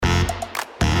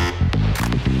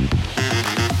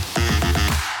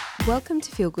Welcome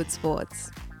to Feel Good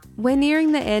Sports. We're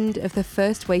nearing the end of the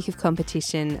first week of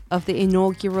competition of the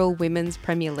inaugural Women's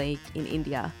Premier League in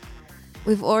India.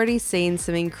 We've already seen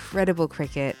some incredible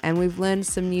cricket and we've learned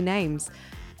some new names,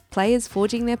 players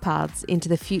forging their paths into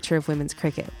the future of women's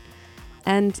cricket.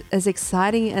 And as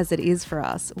exciting as it is for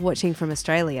us watching from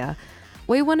Australia,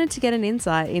 we wanted to get an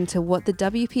insight into what the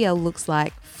WPL looks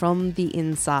like from the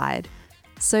inside.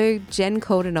 So Jen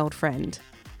called an old friend.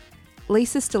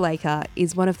 Lisa Sthalekar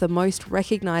is one of the most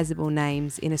recognisable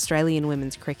names in Australian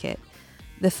women's cricket.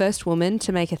 The first woman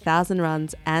to make 1,000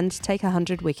 runs and take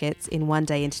 100 wickets in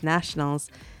one-day internationals,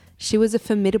 she was a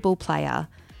formidable player.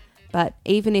 But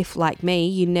even if, like me,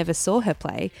 you never saw her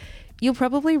play, you'll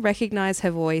probably recognise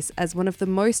her voice as one of the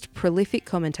most prolific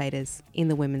commentators in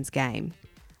the women's game.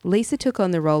 Lisa took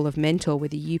on the role of mentor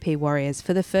with the UP Warriorz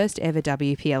for the first ever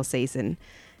WPL season,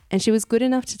 and she was good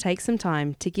enough to take some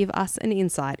time to give us an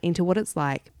insight into what it's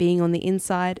like being on the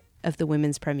inside of the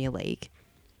Women's Premier League.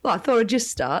 Well, I thought I'd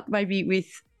just start maybe with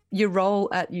your role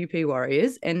at UP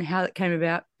Warriorz and how it came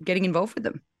about getting involved with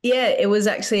them. Yeah, it was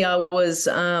actually, I was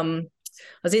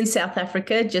in South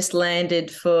Africa, just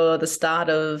landed for the start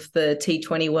of the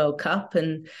T20 World Cup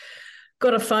and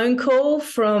got a phone call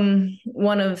from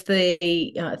one of the,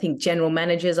 I think, general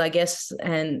managers, I guess,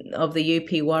 and of the UP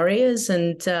Warriorz.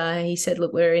 And he said,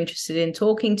 look, we're interested in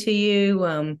talking to you.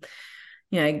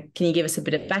 Can you give us a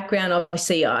bit of background?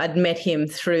 Obviously, I'd met him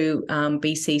through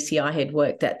BCCI. I had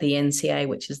worked at the NCA,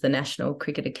 which is the National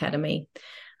Cricket Academy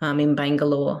in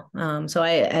Bangalore. So I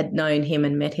had known him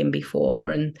and met him before.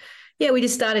 And, yeah, we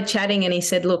just started chatting and he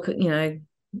said, look,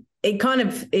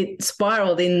 it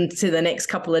spiraled into the next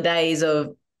couple of days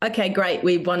of, okay, great,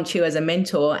 we want you as a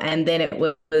mentor. And then it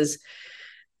was,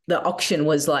 the auction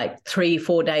was like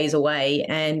 3-4 days away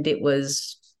and it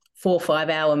was 4 or 5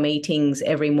 hour meetings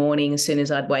every morning as soon as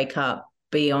I'd wake up,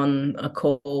 be on a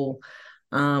call,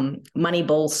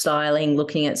 Moneyball styling,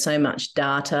 looking at so much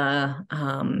data.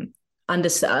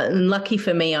 And lucky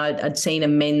for me, I'd seen a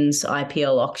men's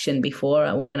IPL auction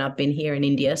before when I've been here in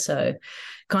India, so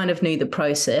kind of knew the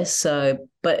process.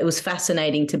 But it was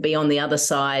fascinating to be on the other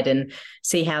side and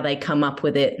see how they come up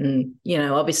with it. And,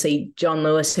 obviously John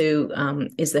Lewis, who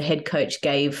is the head coach,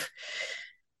 gave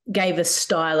a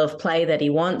style of play that he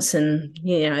wants. And,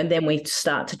 then we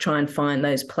start to try and find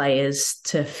those players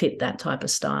to fit that type of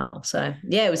style. So,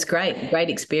 yeah, it was great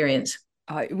experience.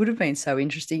 Oh, it would have been so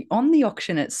interesting. On the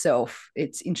auction itself,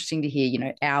 it's interesting to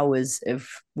hear, hours of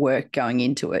work going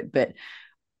into it. But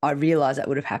I realise that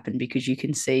would have happened because you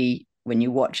can see when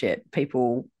you watch it,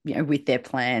 people, with their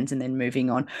plans and then moving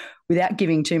on without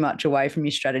giving too much away from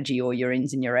your strategy or your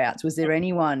ins and your outs. Was there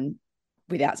anyone,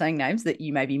 without saying names, that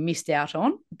you maybe missed out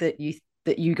on that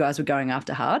you guys were going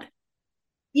after hard?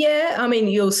 Yeah, I mean,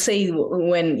 you'll see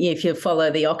if you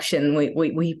follow the auction,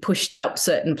 we pushed up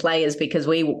certain players because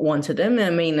we wanted them. I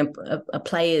mean, a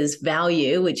player's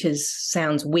value, which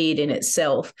sounds weird in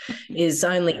itself, is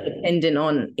only dependent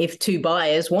on if two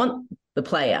buyers want the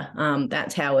player.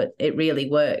 That's how it really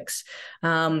works.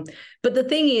 But the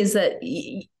thing is that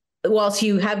whilst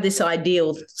you have this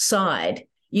ideal side,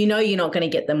 you're not going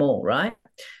to get them all, right?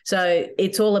 So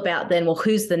it's all about then, well,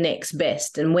 who's the next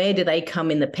best and where do they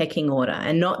come in the pecking order,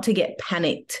 and not to get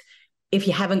panicked if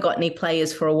you haven't got any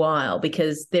players for a while,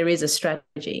 because there is a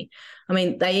strategy. I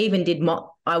mean, they even did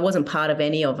I wasn't part of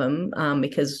any of them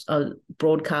because I was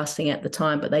broadcasting at the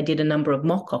time, but they did a number of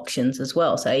mock auctions as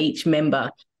well. So each member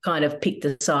kind of picked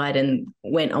a side and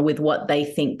went on with what they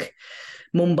think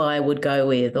Mumbai would go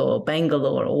with, or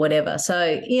Bangalore, or whatever.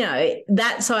 So,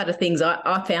 that side of things,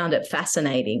 I found it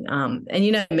fascinating.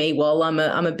 And me, well, I'm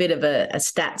a bit of a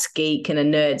stats geek and a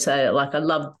nerd. So I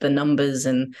love the numbers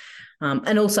and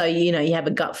also, you have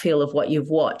a gut feel of what you've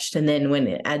watched. And then when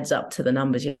it adds up to the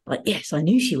numbers, you're like, yes, I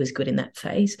knew she was good in that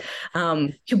phase.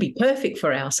 She'll be perfect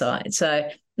for our side. So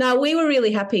no, we were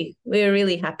really happy. We were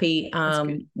really happy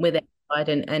with it.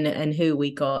 And who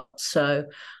we got. So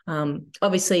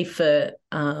obviously for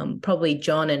probably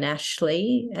John and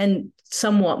Ashley and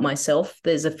somewhat myself,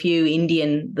 there's a few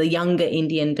the younger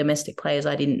Indian domestic players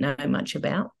I didn't know much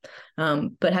about.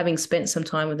 But having spent some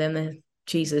time with them,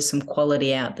 there's some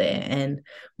quality out there, and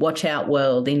watch out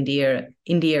world, India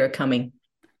are coming.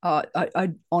 I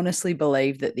honestly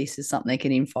believe that this is something that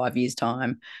in 5 years'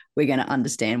 time, we're going to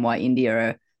understand why India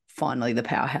are finally the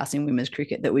powerhouse in women's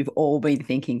cricket that we've all been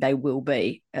thinking they will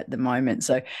be at the moment.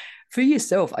 So for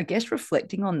yourself, I guess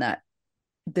reflecting on that,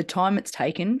 the time it's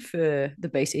taken for the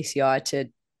BCCI to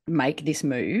make this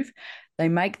move, they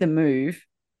make the move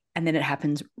and then it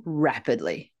happens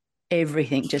rapidly.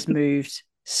 Everything just moves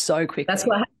so quickly. That's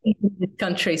what happens in this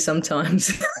country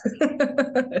sometimes.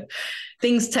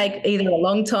 Things take either a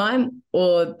long time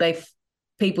or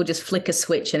people just flick a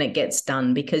switch and it gets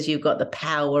done because you've got the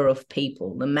power of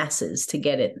people, the masses, to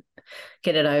get it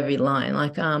over the line.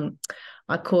 Like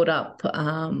I caught up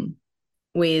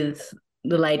with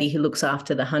the lady who looks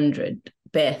after the 100,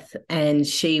 Beth, and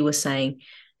she was saying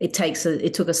it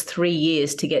took us 3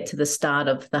 years to get to the start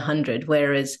of the 100,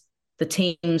 whereas the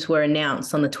teams were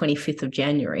announced on the 25th of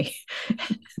January.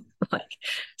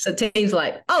 So teams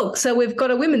like, oh, so we've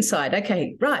got a women's side.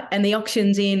 Okay, right. And the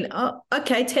auction's in, oh,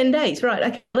 okay, 10 days. Right.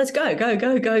 Okay, let's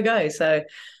go. So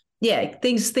yeah,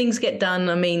 things get done.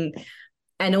 I mean,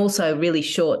 and also really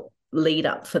short lead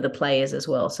up for the players as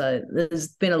well. So there's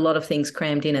been a lot of things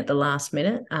crammed in at the last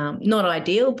minute. Not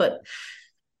ideal, but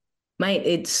mate,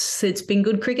 it's been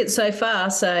good cricket so far.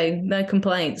 So no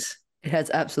complaints. It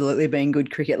has absolutely been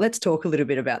good cricket. Let's talk a little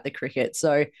bit about the cricket.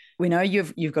 So we know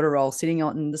you've got a role sitting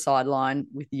on the sideline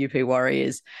with the UP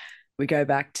Warriorz. We go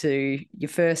back to your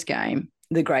first game,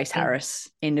 the Grace Harris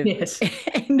end of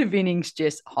innings,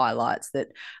 just highlights that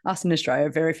us in Australia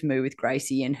are very familiar with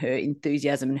Gracie and her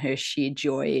enthusiasm and her sheer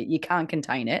joy. You can't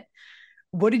contain it.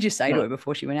 What did you say to her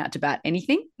before she went out to bat?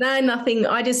 Anything? No, nothing.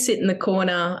 I just sit in the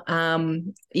corner.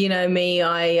 You know me,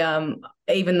 I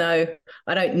even though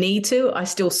I don't need to, I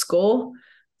still score.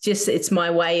 Just it's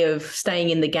my way of staying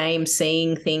in the game,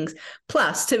 seeing things.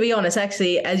 Plus, to be honest,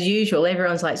 actually, as usual,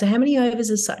 everyone's like, so how many overs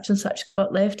has such and such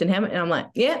got left? And how many? And I'm like,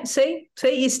 yeah, see,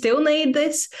 you still need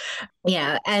this.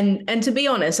 Yeah. And to be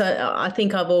honest, I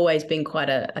think I've always been quite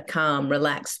a calm,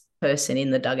 relaxed person in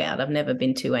the dugout. I've never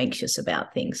been too anxious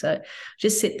about things. So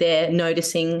just sit there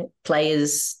noticing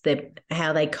players,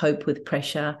 how they cope with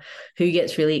pressure, who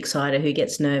gets really excited, who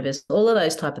gets nervous, all of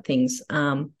those type of things.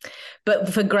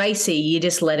 But for Gracie, you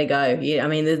just let her go. I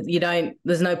mean,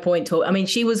 there's no point to, I mean,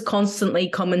 she was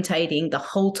constantly commentating the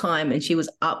whole time and she was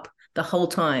up the whole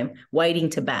time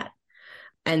waiting to bat.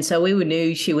 And so we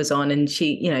knew she was on, and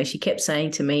she kept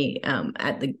saying to me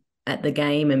at the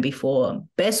game and before,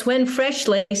 best when fresh,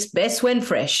 Lise, best when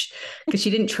fresh, because she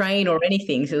didn't train or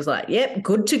anything. So it was like, yep,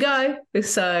 good to go.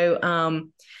 So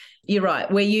you're right.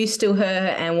 We're used to her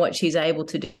and what she's able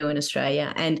to do in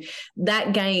Australia. And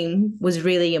that game was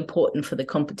really important for the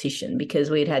competition because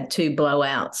we'd had 2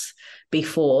 blowouts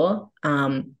before.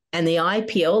 And the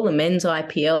IPL, the men's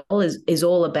IPL, is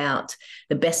all about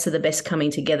the best of the best coming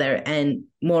together. And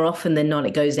more often than not,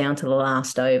 it goes down to the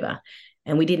last over.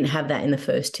 And we didn't have that in the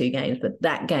first 2 games, but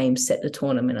that game set the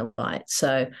tournament alight.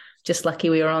 So just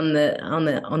lucky we were on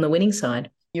the winning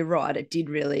side. You're right. It did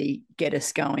really get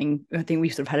us going. I think we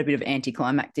sort of had a bit of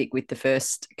anticlimactic with the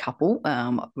first couple.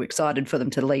 We're excited for them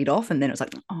to lead off, and then it was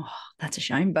like, oh, that's a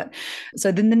shame. But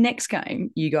so then the next game,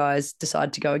 you guys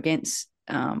decide to go against,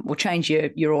 or change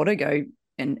your order, go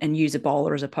and use a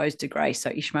bowler as opposed to Grace.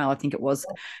 So Ishmael, I think it was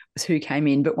who came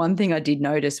in. But one thing I did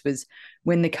notice was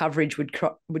when the coverage would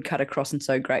cut across and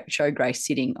show Grace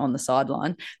sitting on the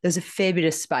sideline, there's a fair bit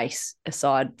of space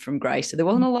aside from Grace. So there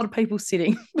wasn't a lot of people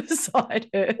sitting beside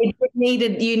her.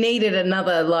 You needed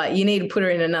another, like, you need to put her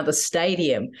in another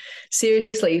stadium.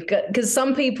 Seriously, because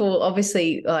some people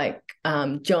obviously, like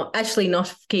Ashley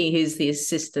Noffke, who's the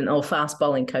assistant or fast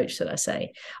bowling coach, should I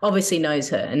say, obviously knows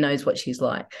her and knows what she's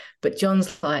like. But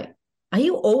John's like, are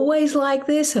you always like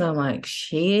this? And I'm like,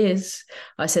 she is.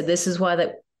 I said, this is why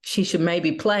that she should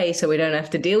maybe play so we don't have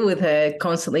to deal with her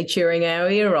constantly chewing our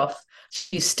ear off.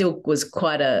 She still was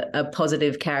quite a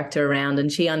positive character around,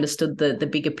 and she understood the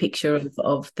bigger picture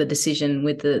of the decision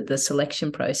with the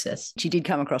selection process. She did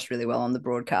come across really well on the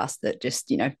broadcast that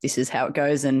just, this is how it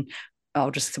goes and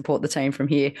I'll just support the team from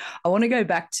here. I want to go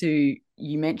back to,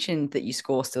 you mentioned that you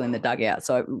score still in the dugout.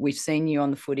 So we've seen you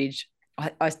on the footage.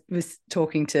 I was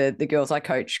talking to the girls. I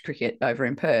coach cricket over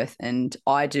in Perth, and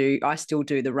I still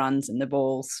do the runs and the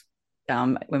balls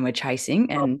when we're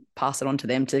chasing and pass it on to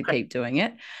them to keep doing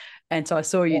it. And so I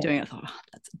saw you doing it. I thought, oh,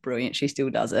 that's brilliant. She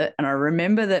still does it. And I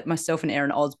remember that myself and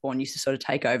Erin Osborne used to sort of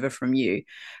take over from you.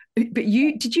 But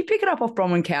did you pick it up off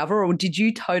Bronwyn Calver, or did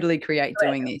you totally create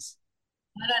doing this?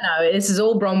 I don't know. This is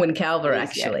all Bronwyn Calver,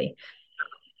 actually.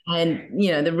 Yeah.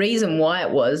 And, the reason why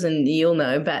it was, and you'll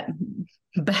know,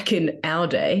 back in our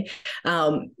day,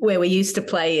 where we used to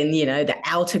play in, the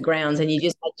outer grounds, and you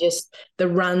just had the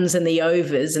runs and the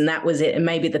overs, and that was it, and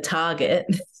maybe the target.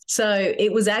 So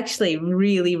it was actually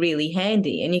really, really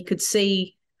handy. And you could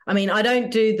see, I mean, I don't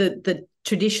do the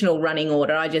traditional running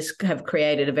order. I just have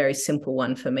created a very simple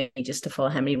one for me, just to follow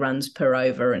how many runs per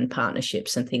over and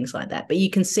partnerships and things like that. But you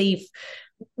can see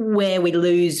where we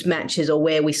lose matches or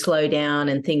where we slow down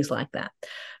and things like that.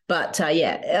 But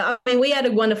I mean, we had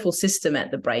a wonderful system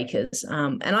at the Breakers.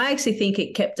 And I actually think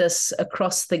it kept us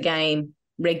across the game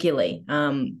regularly.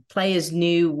 Players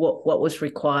knew what was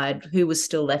required, who was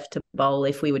still left to bowl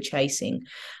if we were chasing.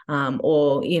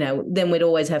 Or, then we'd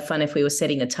always have fun if we were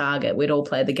setting a target. We'd all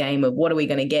play the game of what are we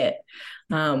going to get?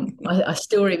 I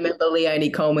still remember Leonie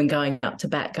Coleman going up to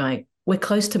bat going, we're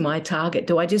close to my target.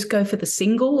 Do I just go for the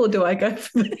single or do I go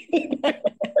for the...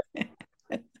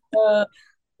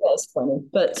 That's funny.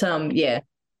 But,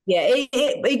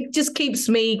 it just keeps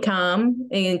me calm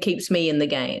and keeps me in the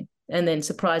game. And then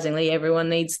surprisingly, everyone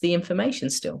needs the information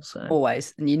still. So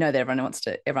always, and that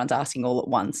everyone's asking all at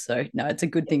once. So no, it's a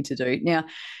good thing to do. Now,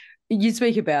 you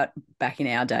speak about back in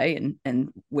our day and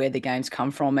where the game's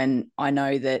come from, and I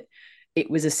know that it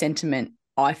was a sentiment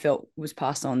I felt was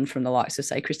passed on from the likes of,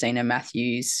 say, Christina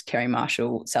Matthews, Kerry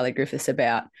Marshall, Sally Griffiths,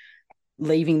 about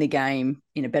leaving the game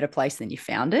in a better place than you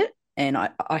found it. And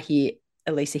I hear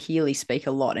Elisa Healy speak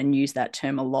a lot and use that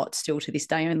term a lot still to this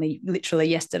day, only literally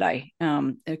yesterday,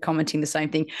 commenting the same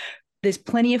thing. There's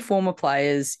plenty of former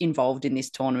players involved in this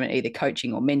tournament, either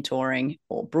coaching or mentoring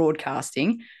or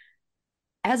broadcasting.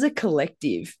 As a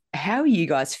collective, how are you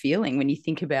guys feeling when you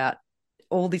think about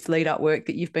all this lead-up work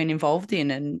that you've been involved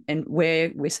in and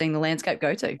where we're seeing the landscape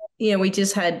go to? Yeah, we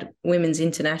just had Women's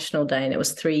International Day, and it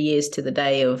was 3 years to the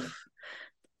day of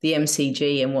the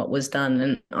MCG and what was done.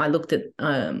 And I looked at,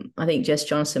 I think Jess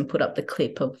Johnson put up the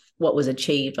clip of what was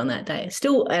achieved on that day.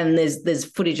 Still, and there's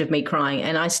footage of me crying,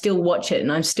 and I still watch it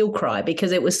and I still cry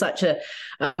because it was such a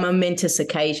momentous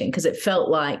occasion, because it felt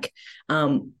like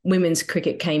women's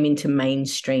cricket came into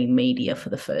mainstream media for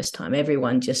the first time.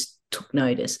 Everyone just took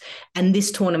notice. And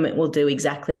this tournament will do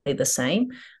exactly the same.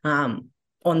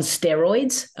 On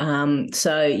steroids.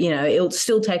 So, it'll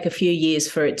still take a few years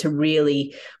for it to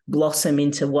really blossom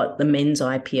into what the men's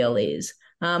IPL is.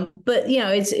 But,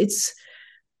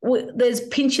 there's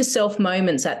pinch yourself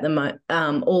moments at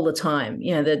all the time.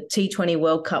 The T20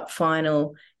 World Cup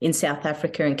final in South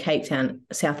Africa and Cape Town,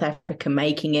 South Africa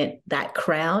making it, that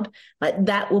crowd, like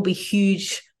that will be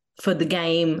huge for the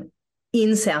game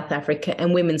in South Africa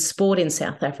and women's sport in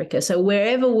South Africa. So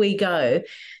wherever we go,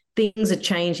 things are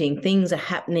changing, things are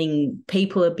happening,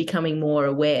 people are becoming more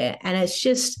aware. And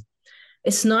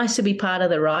it's nice to be part of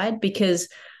the ride, because,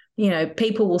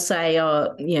 people will say,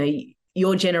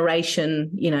 your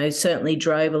generation, certainly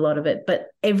drove a lot of it, but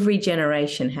every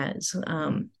generation has.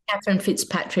 Catherine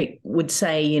Fitzpatrick would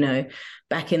say,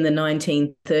 back in the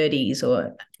 1930s,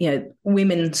 or,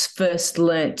 women first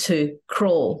learnt to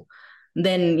crawl.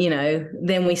 Then,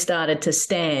 then we started to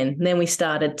stand, then we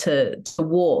started to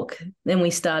walk, then we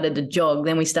started to jog,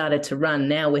 then we started to run.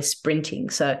 Now we're sprinting.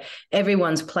 So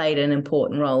everyone's played an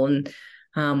important role. And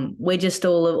we're just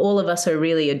all of us are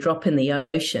really a drop in the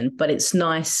ocean, but it's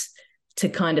nice to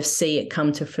kind of see it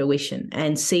come to fruition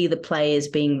and see the players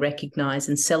being recognised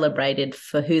and celebrated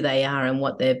for who they are and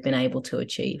what they've been able to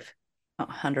achieve.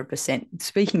 100%.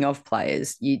 Speaking of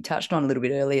players, you touched on a little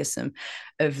bit earlier some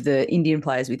of the Indian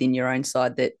players within your own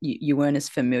side that you weren't as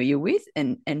familiar with.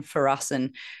 And for us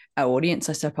and our audience,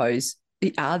 I suppose,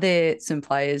 are there some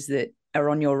players that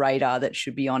are on your radar that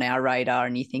should be on our radar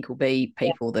and you think will be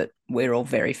people that we're all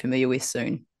very familiar with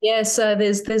soon? Yeah, so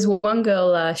there's one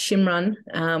girl, Shimran.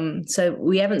 So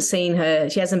we haven't seen her.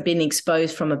 She hasn't been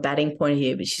exposed from a batting point of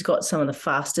view, but she's got some of the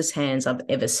fastest hands I've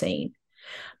ever seen.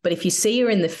 But if you see her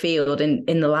in the field, and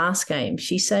in the last game,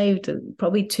 she saved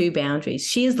probably 2 boundaries.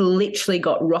 She has literally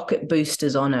got rocket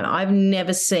boosters on her. I've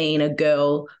never seen a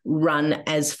girl run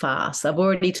as fast. I've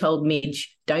already told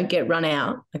Midge, don't get run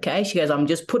out, okay? She goes, I'm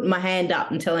just putting my hand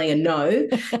up and telling her no.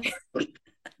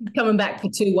 Coming back for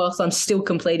 2 whilst I'm still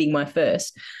completing my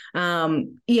first.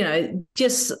 And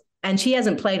she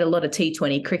hasn't played a lot of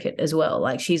T20 cricket as well.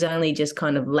 Like, she's only just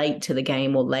kind of late to the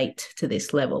game or late to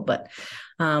this level. But,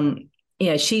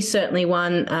 she's certainly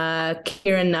won.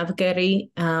 Kiran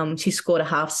Navagiri, she scored a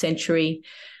half century,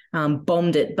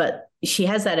 bombed it, but she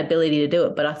has that ability to do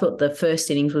it. But I thought the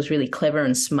first innings was really clever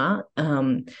and smart.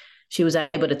 She was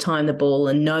able to time the ball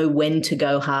and know when to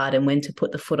go hard and when to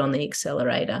put the foot on the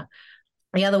accelerator.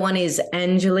 The other one is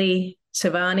Anjali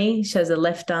Savani. She has a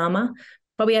left armour.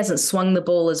 Probably hasn't swung the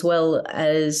ball as well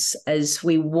as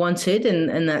we wanted,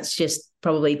 and that's just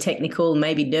probably technical,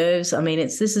 maybe nerves. I mean,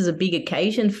 this is a big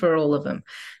occasion for all of them.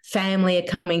 Family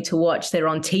are coming to watch. They're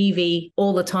on TV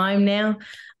all the time now.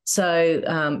 So,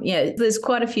 there's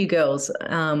quite a few girls,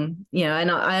 and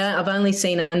I've only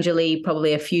seen Anjali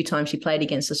probably a few times. She played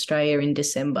against Australia in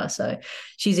December. So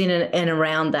she's in and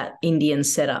around that Indian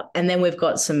setup. And then we've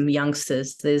got some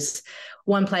youngsters. There's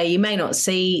one player you may not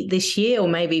see this year, or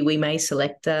maybe we may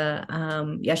select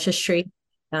Yashashree.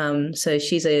 So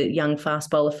she's a young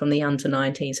fast bowler from the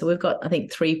under-19. So we've got, I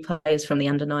think, 3 players from the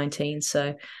under-19.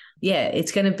 So yeah,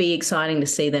 it's going to be exciting to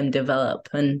see them develop.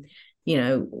 And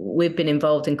we've been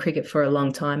involved in cricket for a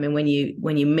long time, and when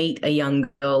you meet a young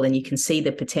girl and you can see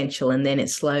the potential, and then it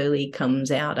slowly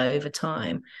comes out over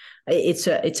time, it's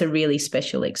a really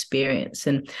special experience.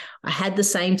 And I had the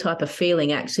same type of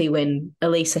feeling actually when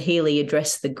Elisa Healy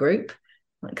addressed the group,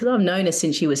 because I've known her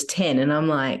since she was 10, and I'm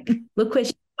like, look where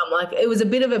I'm like, it was a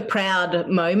bit of a proud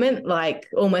moment, like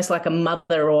almost like a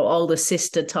mother or older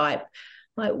sister type.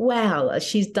 Like, wow,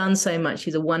 she's done so much.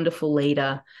 She's a wonderful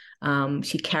leader.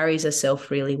 She carries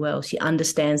herself really well. She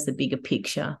understands the bigger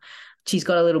picture. She's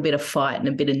got a little bit of fight and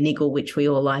a bit of niggle, which we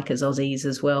all like as Aussies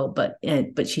as well. But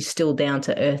she's still down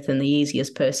to earth and the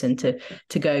easiest person to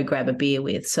go grab a beer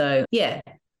with. So yeah,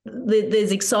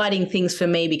 there's exciting things for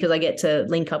me because I get to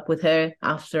link up with her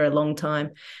after a long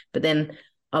time. But then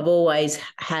I've always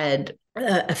had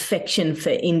affection for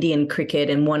Indian cricket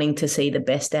and wanting to see the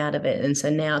best out of it. And so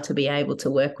now to be able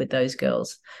to work with those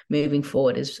girls moving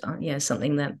forward is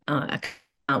something that I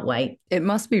can't wait. It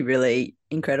must be really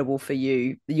incredible for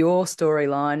you, your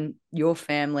storyline, your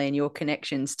family and your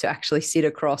connections to actually sit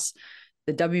across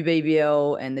the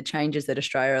WBBL and the changes that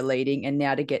Australia are leading, and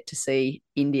now to get to see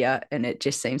India. And it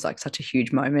just seems like such a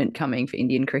huge moment coming for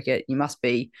Indian cricket. You must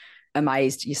be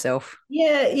amazed yourself.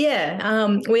 Yeah.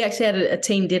 We actually had a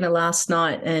team dinner last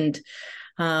night, and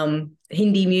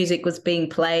Hindi music was being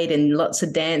played and lots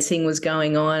of dancing was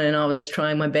going on, and I was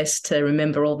trying my best to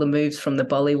remember all the moves from the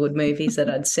Bollywood movies that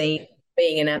I'd seen,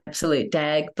 being an absolute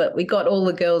dag. But we got all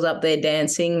the girls up there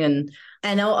dancing, and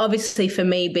obviously for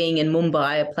me, being in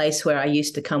Mumbai, a place where I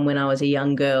used to come when I was a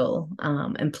young girl,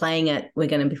 and playing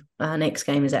our next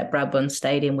game is at Bradburn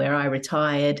Stadium where I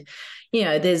retired.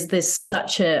 There's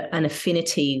such an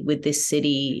affinity with this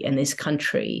city and this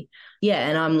country. Yeah,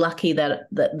 and I'm lucky that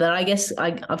I guess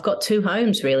I've got two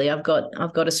homes really. I've got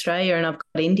Australia and I've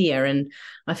got India, and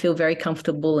I feel very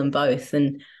comfortable in both.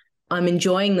 And I'm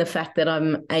enjoying the fact that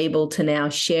I'm able to now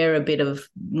share a bit of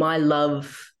my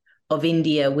love of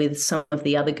India with some of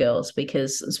the other girls,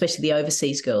 because especially the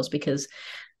overseas girls, because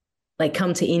they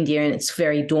come to India and it's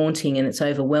very daunting and it's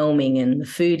overwhelming, and the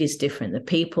food is different, the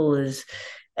people is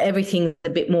everything's a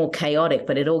bit more chaotic,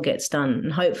 but it all gets done.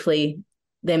 And hopefully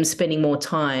them spending more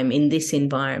time in this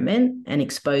environment and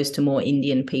exposed to more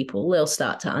Indian people, they'll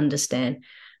start to understand,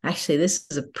 actually, this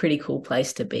is a pretty cool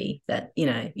place to be, that,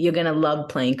 you're going to love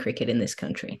playing cricket in this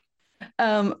country.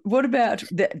 What about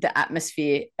the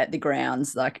atmosphere at the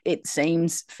grounds? Like, it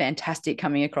seems fantastic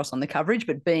coming across on the coverage,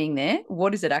 but being there,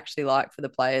 what is it actually like for the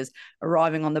players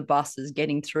arriving on the buses,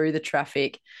 getting through the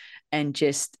traffic and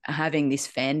just having this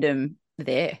fandom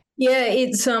there? Yeah,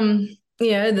 it's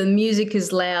the music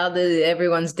is loud,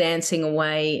 everyone's dancing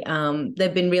away.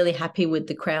 They've been really happy with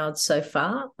the crowd so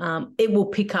far. It will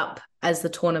pick up as the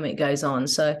tournament goes on.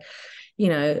 So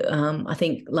I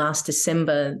think last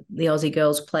December the Aussie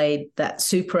girls played that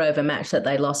super over match that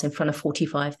they lost in front of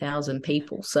 45,000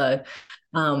 people. So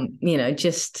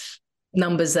just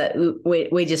numbers that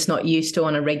we're just not used to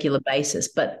on a regular basis,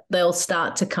 but they'll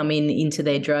start to come into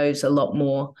their droves a lot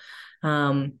more.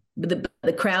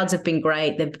 The crowds have been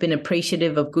great. They've been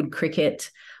appreciative of good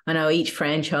cricket. I know each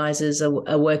franchises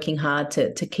are working hard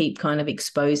to keep kind of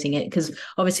exposing it, because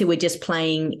obviously we're just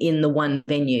playing in the one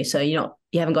venue, so you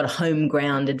haven't got a home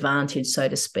ground advantage, so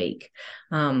to speak.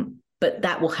 But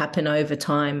that will happen over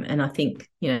time, and I think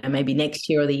maybe next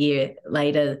year or the year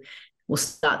later we'll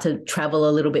start to travel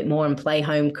a little bit more and play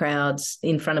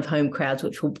in front of home crowds,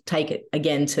 which will take it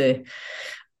again to.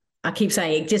 I keep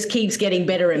saying it just keeps getting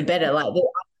better and better. Like,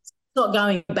 it's not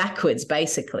going backwards,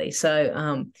 basically.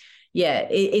 So,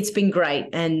 it's been great.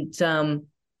 And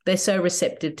they're so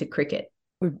receptive to cricket.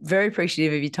 We're very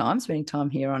appreciative of your time, spending time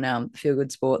here on our Feel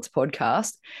Good Sports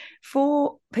podcast.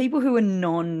 For people who are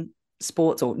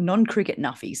non-sports or non-cricket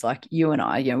nuffies like you and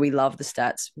I, we love the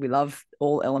stats. We love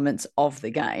all elements of the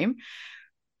game.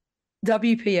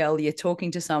 WPL, you're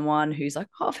talking to someone who's like,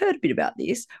 I've heard a bit about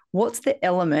this. What's the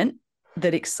element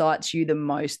that excites you the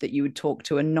most that you would talk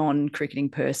to a non-cricketing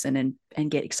person and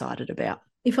get excited about?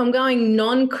 If I'm going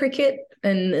non-cricket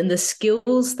and the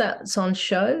skills that's on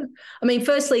show, I mean,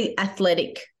 firstly,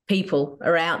 athletic people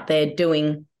are out there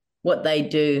doing what they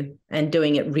do and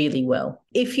doing it really well.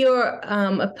 If you're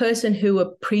a person who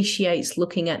appreciates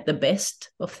looking at the best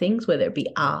of things, whether it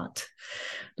be art,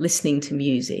 listening to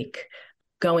music,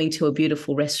 going to a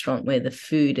beautiful restaurant where the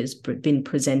food has been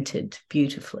presented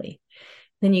beautifully,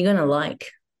 then you're going to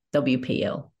like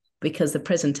WPL, because the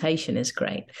presentation is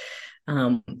great.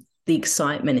 The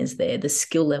excitement is there, the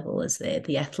skill level is there,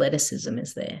 the athleticism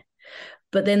is there.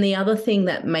 But then the other thing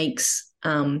that makes,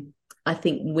 I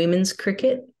think, women's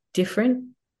cricket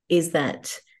different is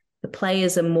that The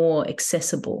players are more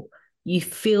accessible. You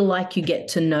feel like you get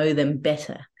to know them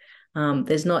better.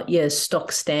 There's not your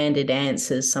stock standard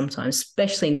answers sometimes,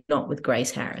 especially not with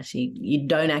Grace Harris. You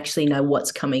don't actually know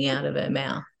what's coming out of her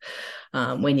mouth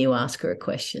when you ask her a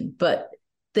question. But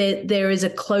there is a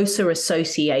closer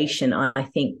association, I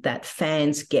think, that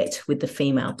fans get with the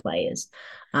female players.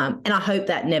 And I hope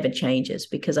that never changes,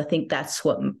 because I think that's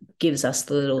what gives us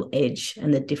the little edge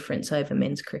and the difference over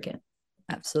men's cricket.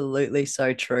 Absolutely.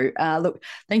 So true. Look,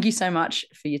 thank you so much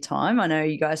for your time. I know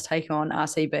you guys take on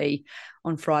RCB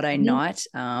on Friday night.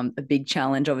 A big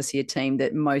challenge, obviously a team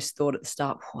that most thought at the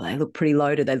start, they look pretty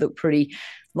loaded. They look pretty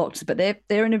locked, but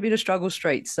they're in a bit of struggle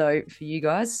street. So for you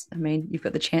guys, I mean, you've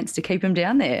got the chance to keep them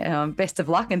down there. Best of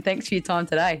luck, and thanks for your time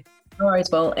today. No worries,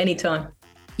 well, anytime.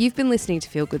 You've been listening to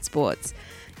Feel Good Sports.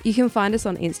 You can find us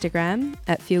on Instagram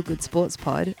at Feel Good Sports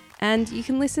Pod, and you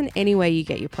can listen anywhere you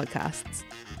get your podcasts.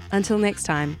 Until next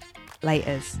time,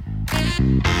 laters.